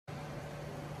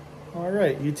All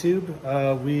right,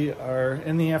 YouTube, we are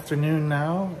in the afternoon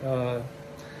now.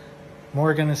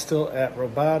 Morgan is still at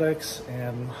robotics,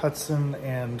 and Hudson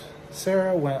and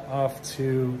Sarah went off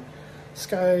to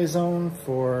Sky Zone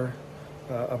for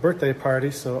a birthday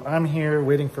party. So I'm here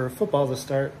waiting for football to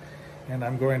start, and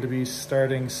I'm going to be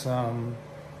starting some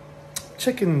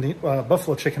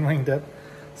buffalo chicken wing dip.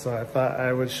 So I thought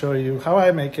I would show you how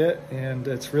I make it, and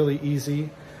it's really easy,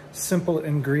 simple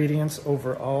ingredients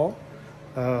overall.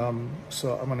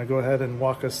 So I'm going to go ahead and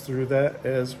walk us through that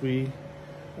as we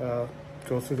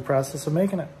go through the process of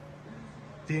making it.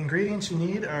 The ingredients you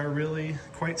need are really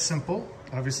quite simple.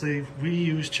 Obviously, we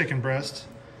use chicken breast,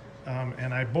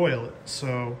 and I boil it.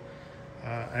 So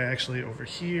I actually over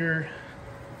here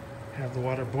have the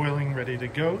water boiling ready to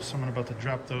go. So I'm about to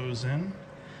drop those in.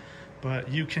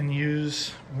 But you can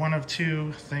use one of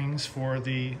two things for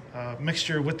the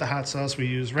mixture with the hot sauce. We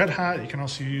use Red Hot. You can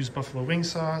also use buffalo wing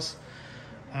sauce.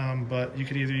 But you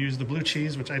could either use the blue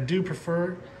cheese, which I do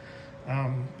prefer,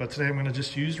 but today I'm going to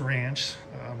just use ranch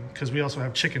because we also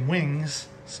have chicken wings,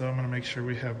 so I'm going to make sure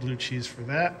we have blue cheese for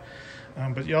that.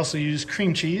 But you also use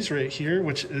cream cheese right here,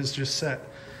 which is just set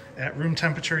at room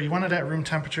temperature. You want it at room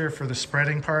temperature for the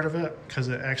spreading part of it because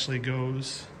it actually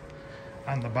goes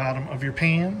on the bottom of your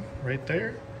pan right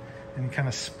there and kind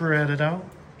of spread it out.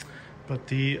 But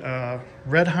the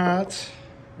Red Hot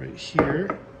right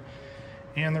here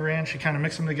and the ranch, you kind of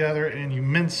mix them together and you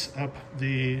mince up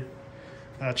the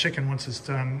chicken once it's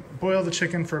done. Boil the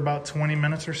chicken for about 20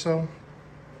 minutes or so,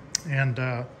 and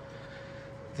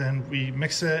then we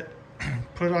mix it,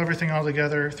 put everything all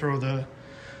together, throw the,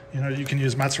 you can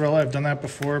use mozzarella, I've done that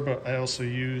before, but I also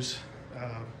use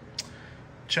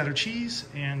cheddar cheese,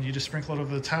 and you just sprinkle it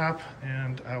over the top,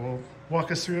 and I will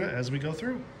walk us through it as we go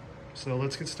through. So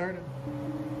let's get started.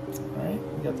 All right,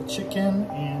 we got the chicken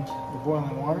and the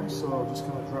boiling water, so I'm just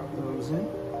gonna drop those in.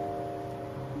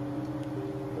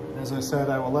 As I said,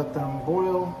 I will let them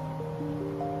boil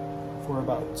for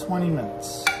about 20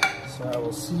 minutes. So I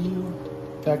will see you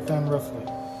back then roughly.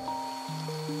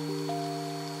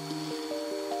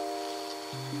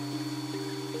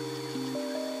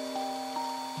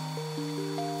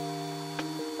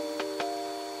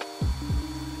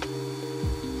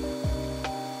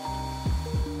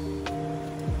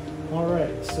 All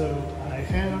right, so I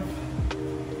have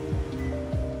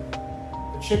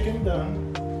the chicken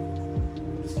done.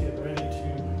 Just get ready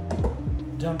to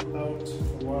dump out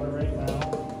the water right now.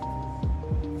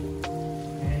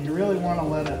 And you really want to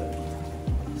let it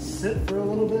sit for a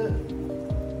little bit.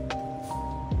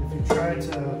 If you try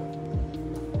to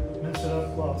mince it up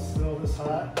while it's still this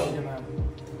hot, you're gonna,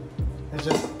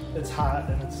 it's hot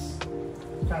and it's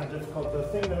kind of difficult. The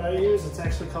thing that I use, it's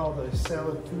actually called a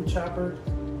salad food chopper.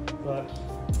 But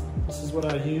this is what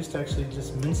I use to actually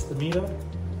just mince the meat up.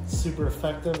 It's super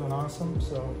effective and awesome.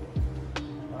 So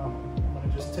I'm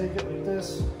gonna just take it like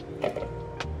this,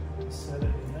 set it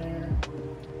in there.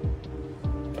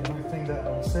 The only thing that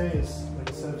I would say is, like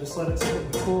I said, just let it sit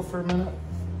and cool for a minute.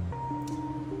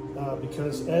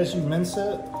 Because as you mince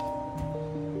it,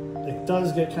 it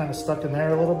does get kind of stuck in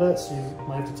there a little bit, so you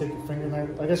might have to take your finger in there.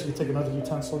 I guess you could take another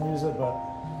utensil and use it, but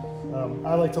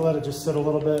I like to let it just sit a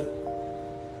little bit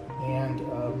and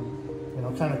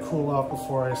kind of cool out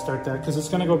before I start that, because it's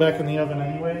going to go back in the oven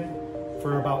anyway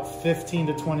for about 15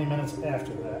 to 20 minutes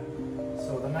after that.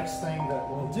 So the next thing that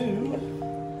we'll do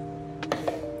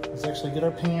is actually get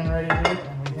our pan ready here,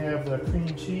 and we have the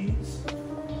cream cheese.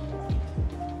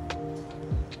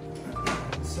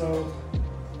 So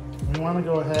we want to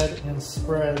go ahead and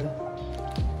spread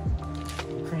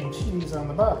the cream cheese on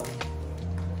the bottom.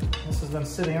 This has been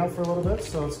sitting out for a little bit,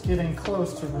 so it's getting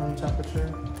close to room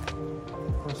temperature.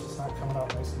 Of course, it's not coming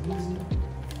out nice and easy.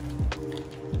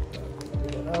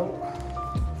 Get it out.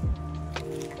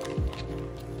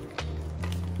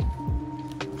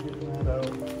 Getting that out.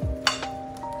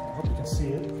 I hope you can see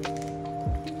it.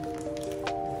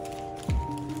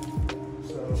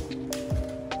 So,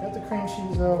 got the cream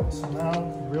cheese out. So now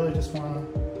you really just want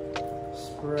to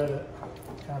spread it,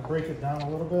 kind of break it down a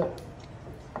little bit,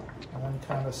 and then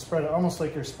kind of spread it almost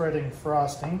like you're spreading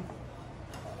frosting.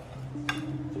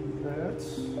 Do that.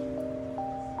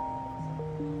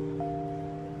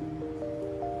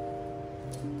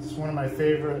 It's one of my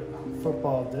favorite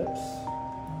football dips.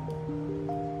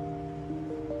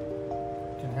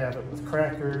 You can have it with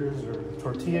crackers or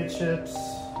tortilla chips,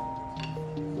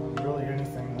 really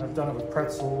anything. I've done it with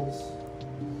pretzels.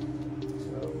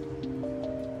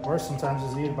 So, or sometimes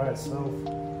just eat it by itself.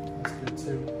 That's good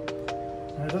too.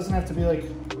 And it doesn't have to be like,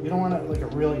 you don't want it like a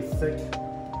really thick.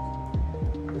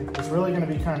 It's really going to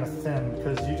be kind of thin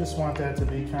because you just want that to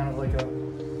be kind of like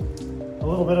a a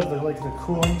little bit of the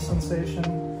cooling sensation,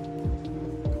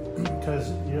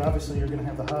 because obviously you're gonna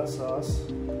have the hot sauce,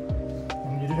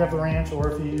 and you do have the ranch,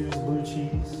 or if you use blue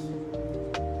cheese,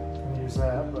 you can use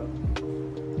that, but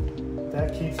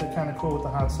that keeps it kind of cool with the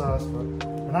hot sauce.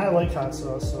 And I like hot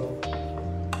sauce, so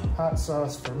hot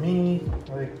sauce for me,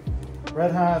 like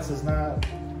Red Hot's is not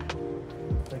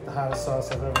like the hottest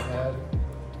sauce I've ever had,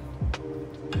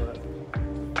 but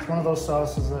it's one of those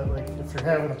sauces that, like, if you're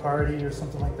having a party or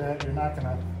something like that, you're not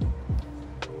gonna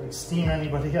like steam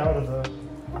anybody out of their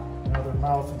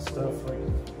mouth and stuff, like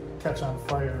catch on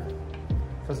fire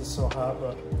because it's so hot.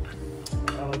 But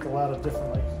I like a lot of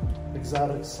different like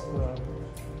exotics,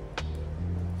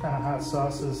 kind of hot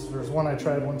sauces. There's one I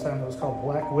tried one time that was called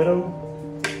Black Widow,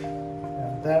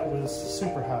 and that was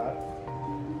super hot.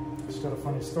 Just got a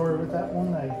funny story with that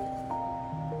one. I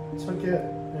took it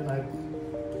and I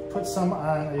put some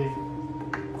on a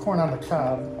corn on the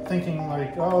cob, thinking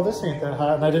like, oh, this ain't that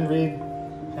hot, and I didn't read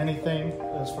anything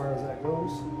as far as that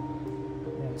goes.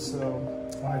 And so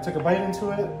when I took a bite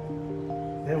into it,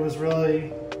 it was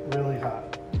really, really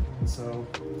hot. And so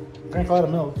I drank a lot of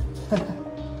milk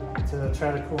to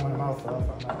try to cool my mouth off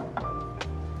on that one.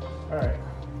 All right,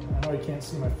 I know you can't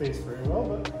see my face very well,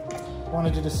 but I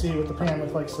wanted you to see what the pan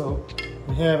looked like. So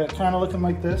we have it kind of looking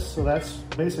like this, so that's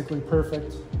basically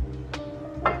perfect.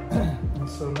 And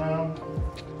so now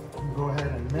we'll go ahead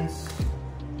and mince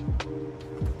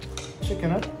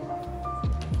chicken up.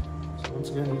 So once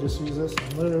again, you just use this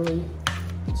and literally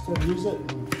just gonna use it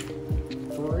and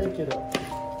break it up.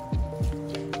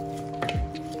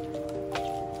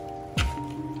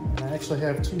 I actually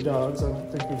have two dogs. I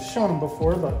don't think we've shown them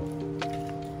before, but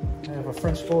I have a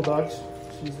French Bulldog.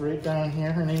 She's right down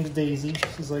here. Her name's Daisy.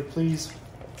 She's like, please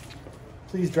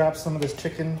drop some of this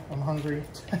chicken. I'm hungry.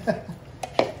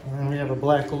 And then we have a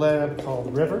black lab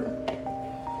called River.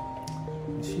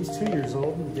 And she's 2 years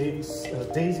old, and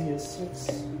Daisy is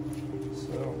 6.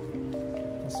 So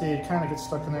you see it kind of gets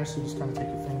stuck in there, so you just kind of take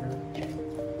your finger,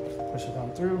 push it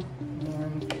on through,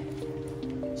 and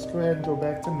let's go ahead and go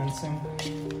back to mincing.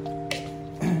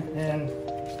 And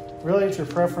really, it's your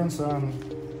preference on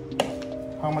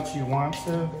how much you want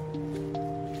to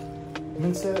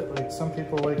mince it. Like, some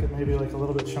people like it maybe like a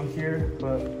little bit chunkier,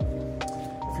 but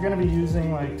if you're gonna be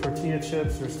using like tortilla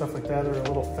chips or stuff like that that are a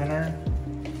little thinner,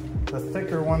 the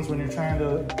thicker ones, when you're trying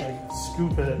to like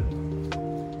scoop it,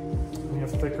 when you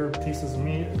have thicker pieces of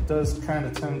meat, it does kind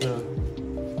of tend to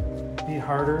be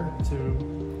harder to,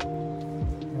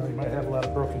 you might have a lot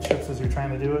of broken chips as you're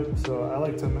trying to do it. So I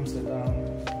like to mince it down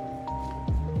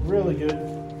really good.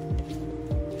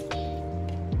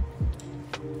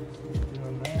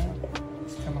 Doing that,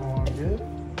 it's coming along good.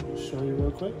 I'll show you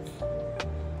real quick.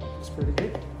 It's pretty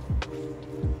good.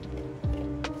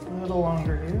 A little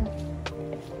longer here.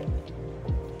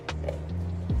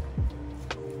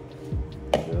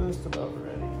 Just about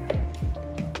ready.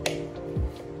 Oh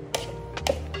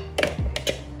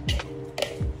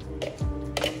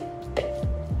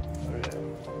yeah,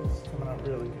 it's coming out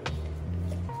really good.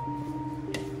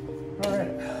 All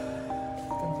right,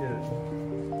 good.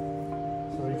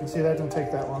 So you can see that didn't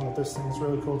take that long with this thing. It's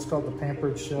really cool. It's called the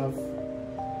Pampered Chef.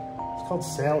 It's called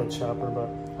Salad Chopper, but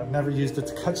I've never used it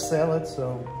to cut salad,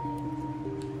 so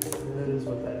it is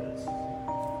what that is.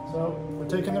 So we're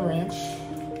taking the ranch.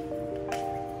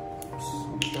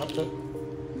 Chopped it.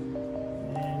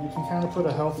 And you can kind of put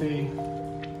a healthy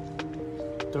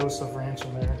dose of ranch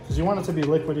in there, because you want it to be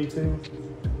liquidy too.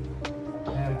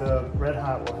 And the Red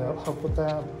Hot will help with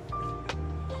that.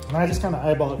 And I just kind of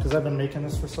eyeball it because I've been making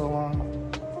this for so long.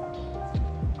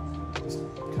 Just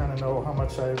kind of know how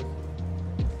much I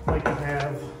like to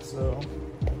have. So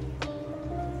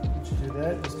once you do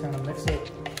that, just kind of mix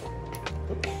it.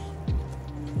 Oops.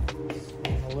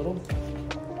 A little.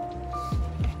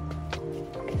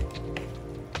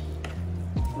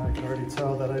 And I can already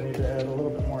tell that I need to add a little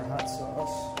bit more hot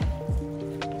sauce.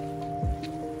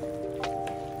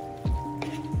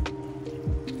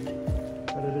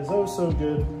 But it is oh so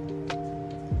good.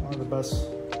 One of the best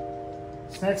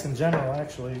snacks in general,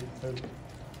 actually. I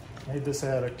made this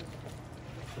at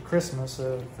for Christmas,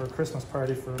 for a Christmas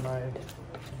party for my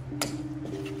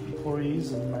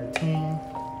employees and my team,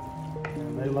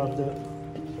 and they loved it.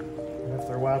 And if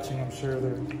they're watching, I'm sure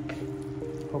they're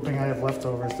hoping I have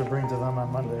leftovers to bring to them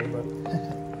on Monday. But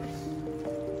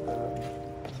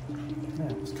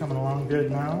yeah, it's coming along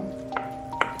good now.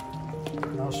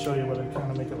 And I'll show you what I kind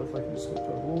of make it look like. I'm just gonna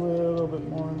put a little bit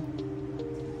more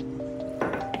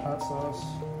hot sauce.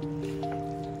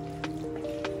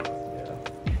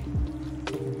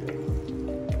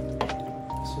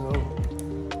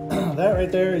 That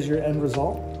right there is your end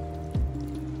result.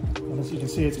 And as you can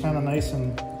see it's kind of nice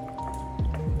and,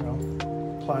 you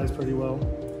know, applies pretty well.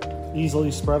 Easily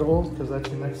spreadable, because that's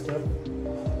your next step.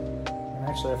 And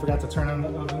actually, I forgot to turn on the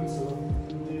oven, so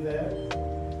we'll do that.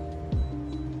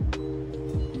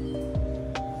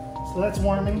 So that's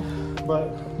warming, but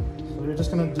so you're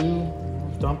just gonna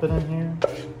dump it in here.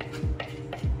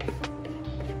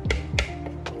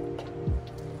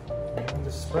 And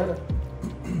just spread it.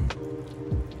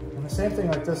 And the same thing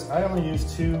like this, I only use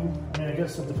 2. I mean, I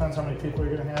guess it depends how many people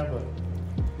you're gonna have, but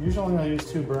usually I use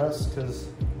 2 breasts, because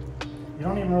you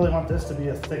don't even really want this to be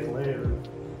a thick layer.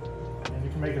 I mean, you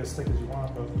can make it as thick as you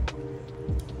want, but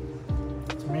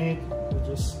to me, it's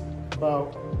just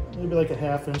about maybe like a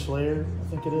 1/2 inch layer, I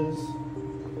think it is.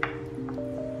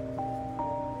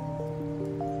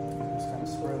 Just kind of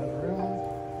spread it around.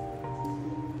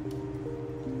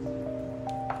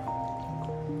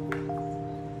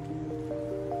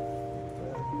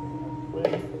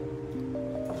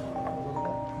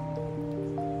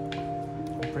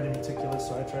 I'm pretty meticulous,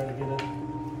 so I try to get it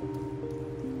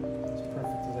as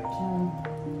perfect as I can.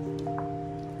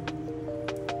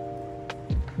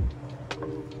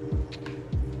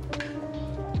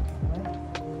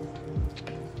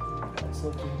 It's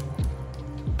looking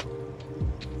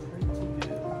pretty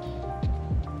good.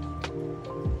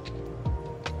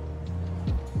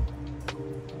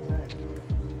 Alright.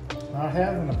 Now I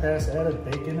have in the past added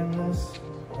bacon in this,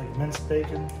 like minced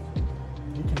bacon.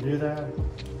 You can do that.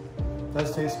 It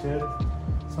does taste good.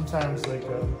 Sometimes like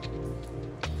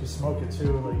if you smoke it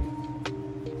too, like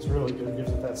it's really good. It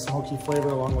gives it that smoky flavor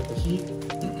along with the heat.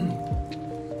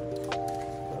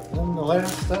 Then the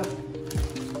last step,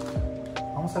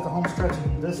 almost at the home stretch,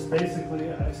 and this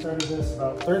basically, I started this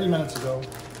about 30 minutes ago.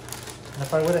 And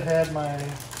if I would have had my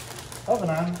oven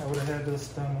on, I would have had this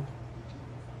done,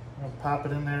 you know, pop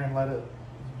it in there and let it,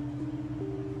 you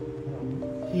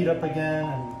know, heat up again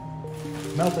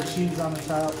and melt the cheese on the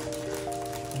top.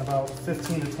 In about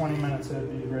 15 to 20 minutes, it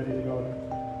would be ready to go.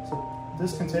 So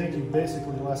this can take you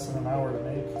basically less than an hour to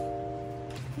make.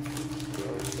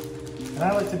 And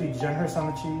I like to be generous on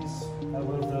the cheese. I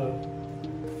love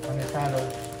when you're kind of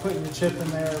putting the chip in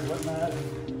there and whatnot,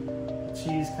 and the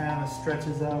cheese kind of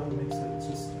stretches out and makes it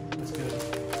it's good.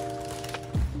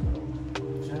 So,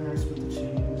 generous with the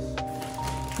cheese.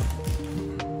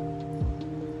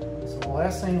 So the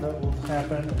last thing that will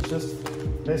happen is just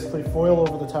basically foil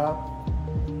over the top.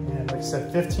 And like I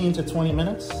said, 15 to 20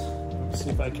 minutes. Let's see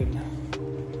if I can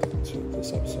turn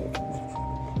this up so I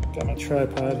can, got my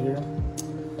tripod here.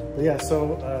 But yeah,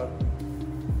 so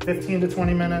 15 to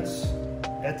 20 minutes.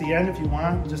 At the end, if you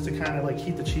want, just to kind of like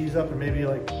heat the cheese up, or maybe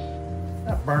like,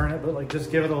 not burn it, but like just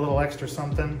give it a little extra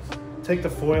something. Take the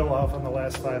foil off on the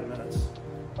last 5 minutes.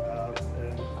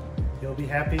 And you'll be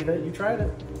happy that you tried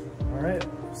it. All right,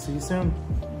 see you soon.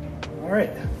 All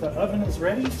right, the oven is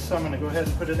ready, so I'm gonna go ahead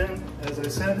and put it in, as I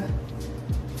said,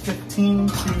 15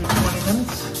 to 20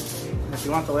 minutes. And if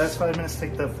you want the last 5 minutes,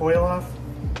 take the foil off,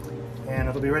 and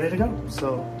it'll be ready to go.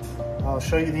 So I'll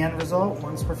show you the end result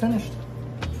once we're finished.